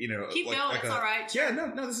keep going. It's all right. Sure. Yeah,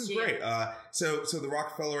 no, this is great. So the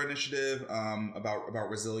Rockefeller initiative about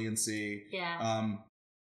resiliency. Yeah.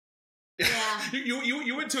 Yeah,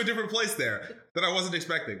 you went to a different place there that I wasn't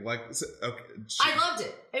expecting. Okay, I loved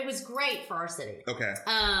it. It was great for our city. Okay.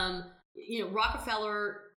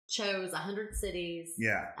 Rockefeller chose 100 cities.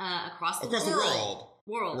 Yeah. Across the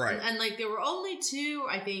world. Right. And like there were only 2,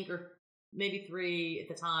 I think, or maybe 3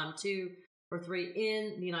 at the time, 2 or 3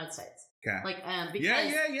 in the United States. Okay. Because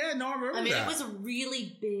yeah. No, I remember that. It was a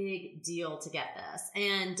really big deal to get this,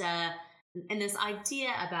 and this idea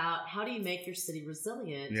about how do you make your city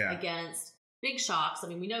resilient against big shocks. I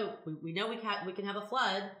mean, we know we can have a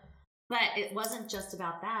flood, but it wasn't just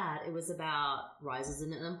about that. It was about rises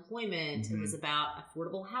in unemployment. Mm-hmm. It was about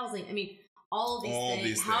affordable housing. I mean, all of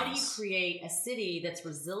these things. How do you create a city that's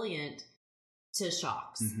resilient to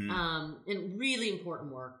shocks? Mm-hmm. And really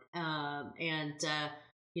important work. I'm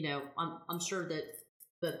sure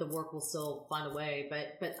that the work will still find a way.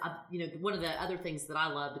 But one of the other things that I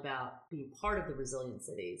loved about being part of the Resilient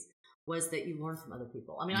Cities was that you learn from other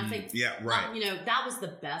people. I mean, I think that was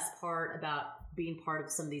the best part about being part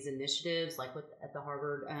of some of these initiatives, like at the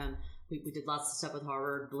Harvard. We did lots of stuff with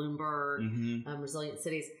Harvard, Bloomberg, Resilient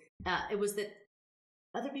Cities. It was that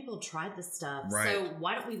other people have tried this stuff. Right. So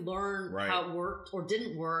why don't we learn how it worked or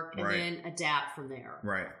didn't work and then adapt from there?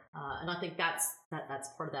 Right. And I think that's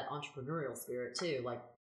part of that entrepreneurial spirit too. Like,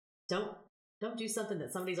 don't do something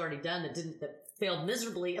that somebody's already done that failed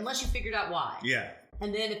miserably unless you figured out why. Yeah.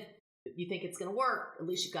 And then if you think it's going to work, at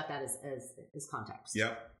least you've got that as context.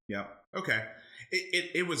 Yep. Okay.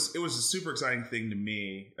 It was a super exciting thing to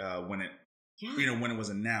me when it was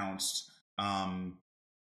announced.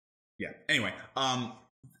 Anyway,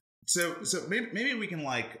 so maybe we can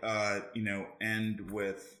end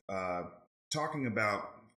with talking about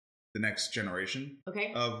the next generation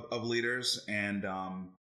of leaders and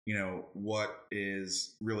what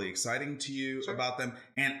is really exciting to you about them.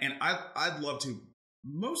 And I'd love to,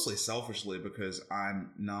 mostly selfishly, because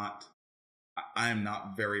I'm not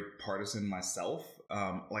very partisan myself.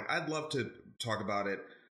 I'd love to talk about it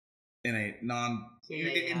in a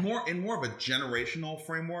in more of a generational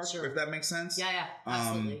framework, if that makes sense. Yeah,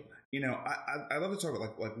 absolutely. I love to talk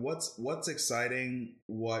about like what's exciting,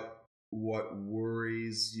 what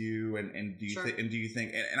worries you, and do you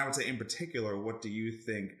think, and I would say in particular, what do you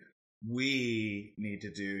think we need to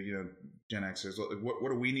do? Gen Xers, what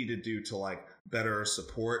do we need to do to better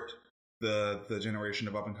support the generation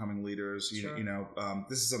of up and coming leaders?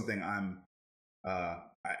 This is something I'm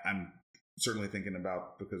certainly thinking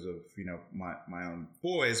about because of, my own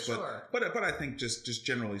boys, but I think just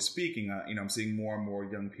generally speaking, I'm seeing more and more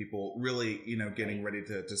young people really, getting ready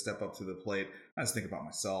to step up to the plate. I just think about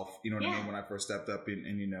myself, what I mean? When I first stepped up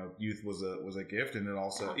and youth was a gift, and it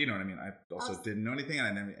also, you know what I mean? I also didn't know anything, and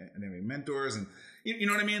I didn't have any mentors, and you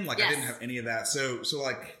know what I mean? Like, I didn't have any of that. So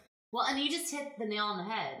like. Well, and you just hit the nail on the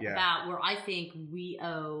head about where I think we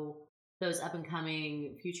owe those up and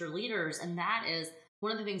coming future leaders. And that is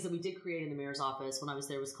one of the things that we did create in the mayor's office when I was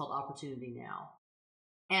there was called Opportunity Now.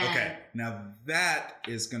 And okay. Now that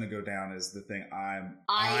is going to go down as the thing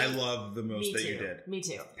I love the most that you did. Me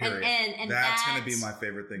too. Period. And that's going to be my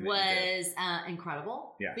favorite thing that you did. Was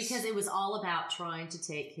incredible. Yes. Because it was all about trying to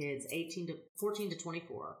take kids 14 to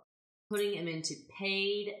 24, putting them into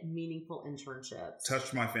paid, meaningful internships.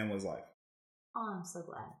 Touched my family's life. Oh, I'm so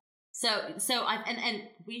glad. So and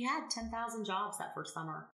we had 10,000 jobs that first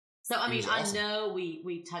summer. So I mean, awesome. I know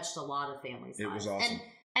we touched a lot of families' lives. It was awesome.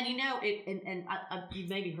 And you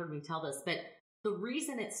maybe heard me tell this, but the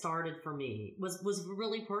reason it started for me was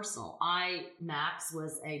really personal. Max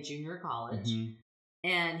was a junior in college,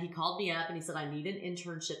 and he called me up and he said, I need an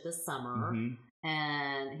internship this summer.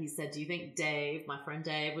 And he said, do you think Dave, my friend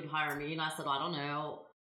Dave, would hire me? And I said, I don't know.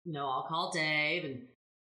 I'll call Dave. And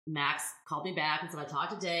Max called me back and said, I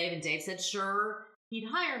talked to Dave. And Dave said, sure, he'd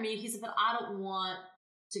hire me. He said, but I don't want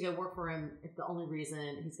to go work for him if the only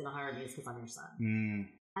reason he's going to hire me is because I'm your son.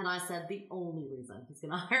 And I said, the only reason he's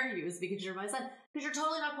going to hire you is because you're my son. Because you're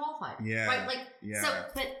totally not qualified. Yeah. Right?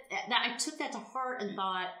 But I took that to heart and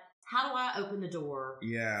thought, how do I open the door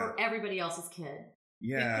for everybody else's kid?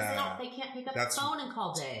 Yeah. Because they can't pick up the phone and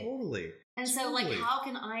call Dave. Totally. And so, how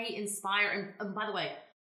can I inspire? And by the way,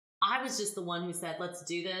 I was just the one who said, let's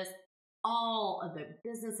do this. All of the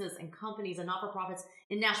businesses and companies and not-for-profits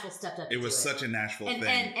in Nashville stepped up to do it. It was such a Nashville thing.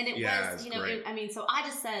 And it was, so I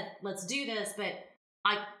just said, let's do this. But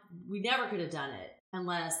we never could have done it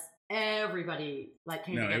unless everybody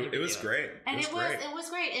came together. It was great. And it was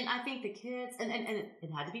great. And I think the kids, and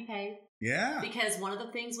it had to be paid. Yeah. Because one of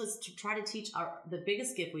the things was to try to teach the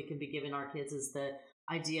biggest gift we can be giving our kids is the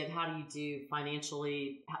idea of how do you do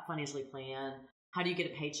financially plan? How do you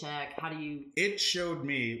get a paycheck? It showed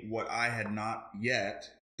me what I had not yet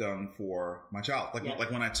done for my child.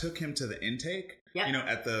 Like when I took him to the intake,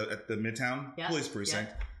 at the Midtown Police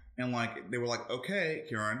Precinct, and they were like, okay,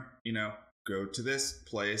 Kieran, go to this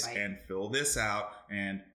place and fill this out,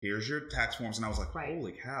 and here's your tax forms. And I was like,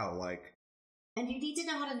 holy cow, and you need to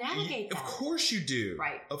know how to navigate that. Of course you do.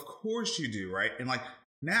 Right. Of course you do, right? And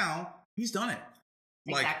now he's done it.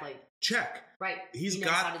 Exactly. Check. Right. He's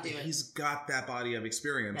got that body of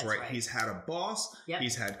experience, That's right? He's had a boss. Yep.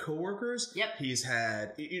 He's had coworkers. Yep. He's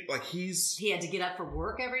had he had to get up for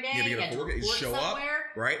work every day. He had to get up for work. Show somewhere.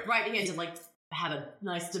 Up. Right. Right. He had to have a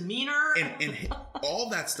nice demeanor and all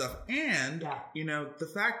that stuff. And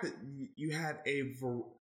the fact that you had they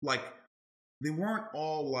weren't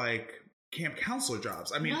all camp counselor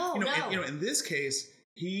jobs. I mean, in this case,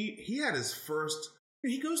 he had his first.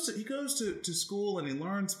 He goes to school and he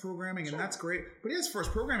learns programming, and that's great. But he has his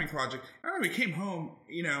first programming project. I remember he came home,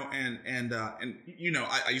 and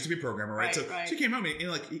I used to be a programmer, right? So he came home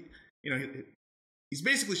and he's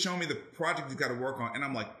basically showing me the project he's got to work on, and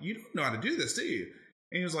I'm like, you don't know how to do this, do you?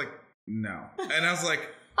 And he was like, no. And I was like,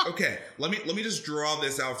 okay, let me just draw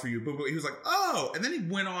this out for you. But he was like, oh, and then he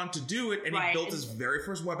went on to do it, and he built his very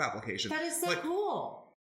first web application. That is so cool.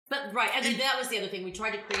 But and then that was the other thing we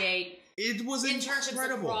tried to create. It was internships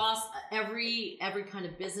incredible. Across every kind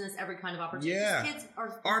of business, every kind of opportunity. Yeah, kids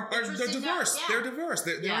are they're diverse. They're diverse.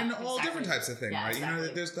 They're in all different types of things, right? Exactly.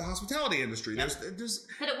 There's the hospitality industry. Yep. There's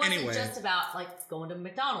but it wasn't just about going to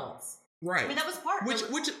McDonald's. Right. I mean, that was part.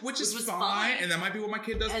 Which is fine, and that might be what my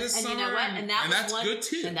kid does this summer. And you know what? And that's good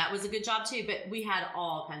too. And that was a good job too. But we had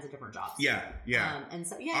all kinds of different jobs. Yeah. And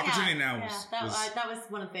so Opportunity Now that was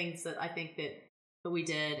one of the things that I think that we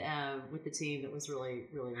did with the team that was really,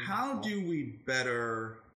 really impactful. How do we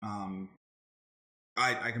better,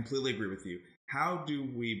 I completely agree with you. How do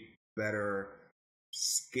we better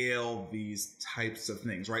scale these types of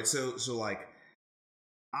things, right? So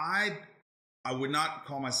I would not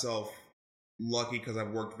call myself lucky because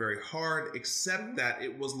I've worked very hard, except that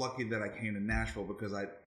it was lucky that I came to Nashville because I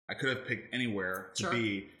could have picked anywhere to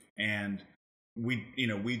be. And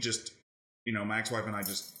we just, my ex-wife and I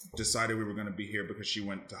just decided we were going to be here because she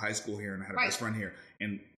went to high school here and I had a best friend here.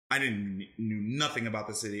 And I knew nothing about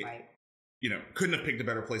the city. Right. Couldn't have picked a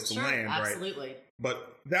better place to land, absolutely. Right?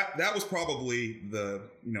 But that was probably the,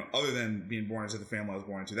 other than being born into the family I was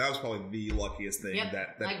born into, that was probably the luckiest thing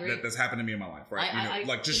that's happened to me in my life,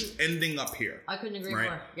 right? Just ending up here. I couldn't agree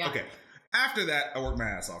more. Yeah. Okay. After that, I worked my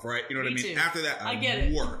ass off, right? You know what I mean? Too. After that,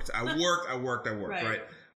 I worked. I worked, right?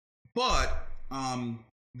 But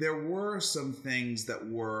there were some things that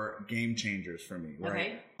were game changers for me,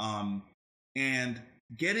 right? Okay. And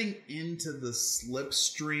getting into the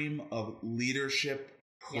slipstream of leadership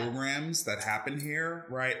programs that happen here,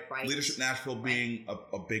 right? Leadership Nashville being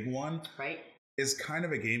a big one, right? Is kind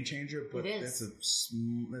of a game changer, but that's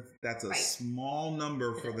a small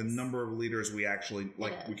number for the number of leaders we actually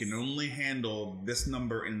like. We can only handle this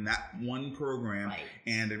number in that one program,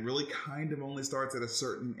 and it really kind of only starts at a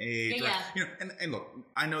certain age. Right? You know, and look,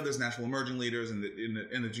 I know there's Nashville Emerging Leaders in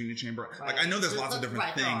the junior chamber. Like I know there's lots of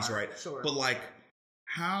different things, right? Sure. But like,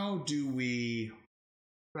 how do we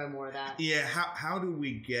grow more of that? Yeah, how do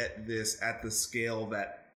we get this at the scale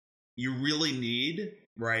that you really need?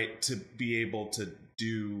 Right, to be able to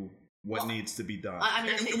do what needs to be done. I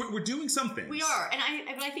mean, we're doing some things. We are,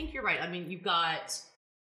 and I think you're right. I mean, you've got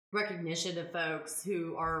recognition of folks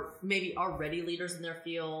who are maybe already leaders in their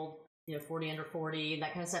field, 40 under 40 and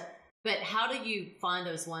that kind of stuff. But how do you find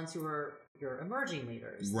those ones who are your emerging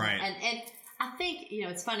leaders? Right. And I think,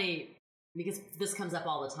 it's funny because this comes up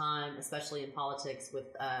all the time, especially in politics with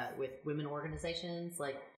women organizations,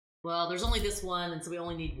 like, well, there's only this one, and so we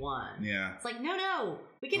only need one. Yeah. It's like, no.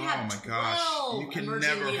 We can have 12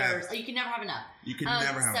 emerging leaders. You can never have enough. You can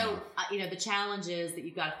never have enough. So, the challenge is that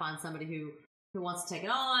you've got to find somebody who wants to take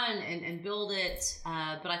it on and build it.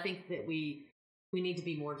 But I think that we need to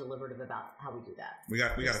be more deliberative about how we do that. We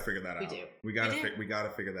got to figure that out. We do. We got to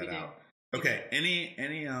figure that out. Okay.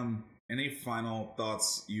 Any final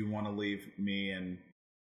thoughts you want to leave me and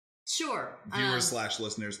Sure. Viewers /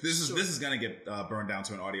 listeners. This is going to get burned down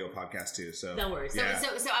to an audio podcast too. So don't worry. So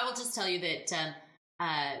I will just tell you that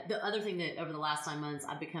the other thing that over the last 9 months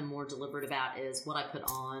I've become more deliberate about is what I put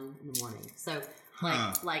on in the morning. So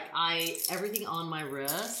everything on my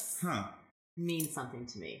wrist means something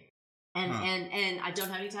to me, and I don't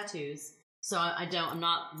have any tattoos, so I'm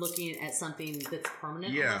not looking at something that's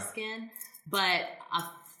permanent on my skin, but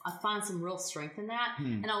I find some real strength in that,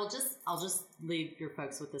 and I'll just leave your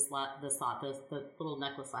folks with this thought, the little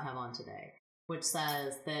necklace I have on today, which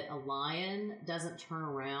says that a lion doesn't turn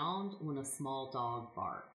around when a small dog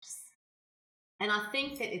barks. And I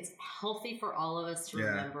think that it's healthy for all of us to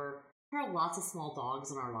remember there are lots of small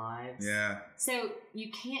dogs in our lives. Yeah. So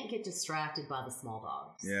you can't get distracted by the small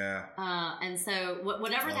dogs. Yeah. And so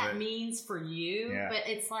whatever that means for you, but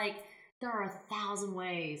it's like, there are 1,000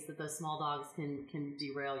 ways that those small dogs can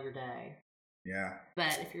derail your day. Yeah.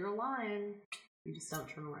 But if you're a lion, you just don't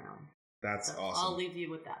turn around. That's awesome. I'll leave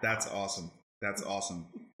you with that. That's awesome.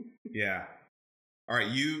 Yeah. All right,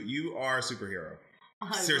 you are a superhero.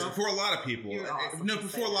 Seriously, for a lot of people. Awesome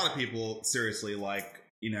for a lot of people, seriously, like,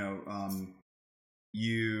 you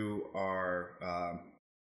are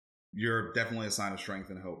you're definitely a sign of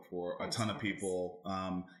strength and hope for a ton of people.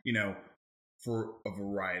 For a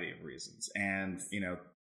variety of reasons, and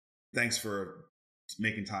thanks for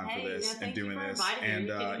making time for this and doing this,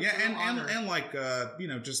 and and like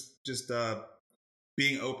just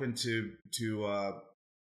being open to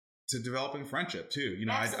developing friendship too.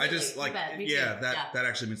 I just like that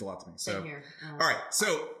actually means a lot to me. So all right,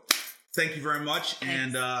 so thank you very much.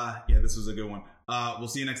 Thanks. And this was a good one. We'll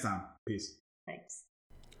see you next time. Peace. Thanks.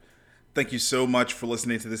 Thank you so much for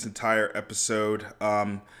listening to this entire episode.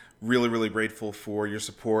 Really, really grateful for your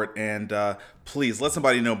support, and please let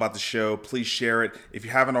somebody know about the show. Please share it. If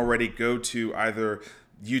you haven't already, go to either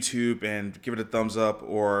YouTube and give it a thumbs up,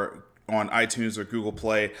 or on iTunes or Google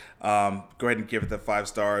Play, go ahead and give it the 5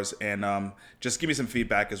 stars, and just give me some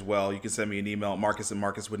feedback as well. You can send me an email at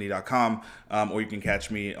marcus@marcuswhitney.com, or you can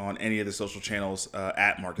catch me on any of the social channels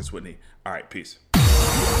at Marcus Whitney. All right, peace.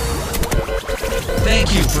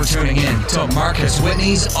 Thank you for tuning in to Marcus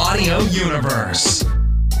Whitney's Audio Universe.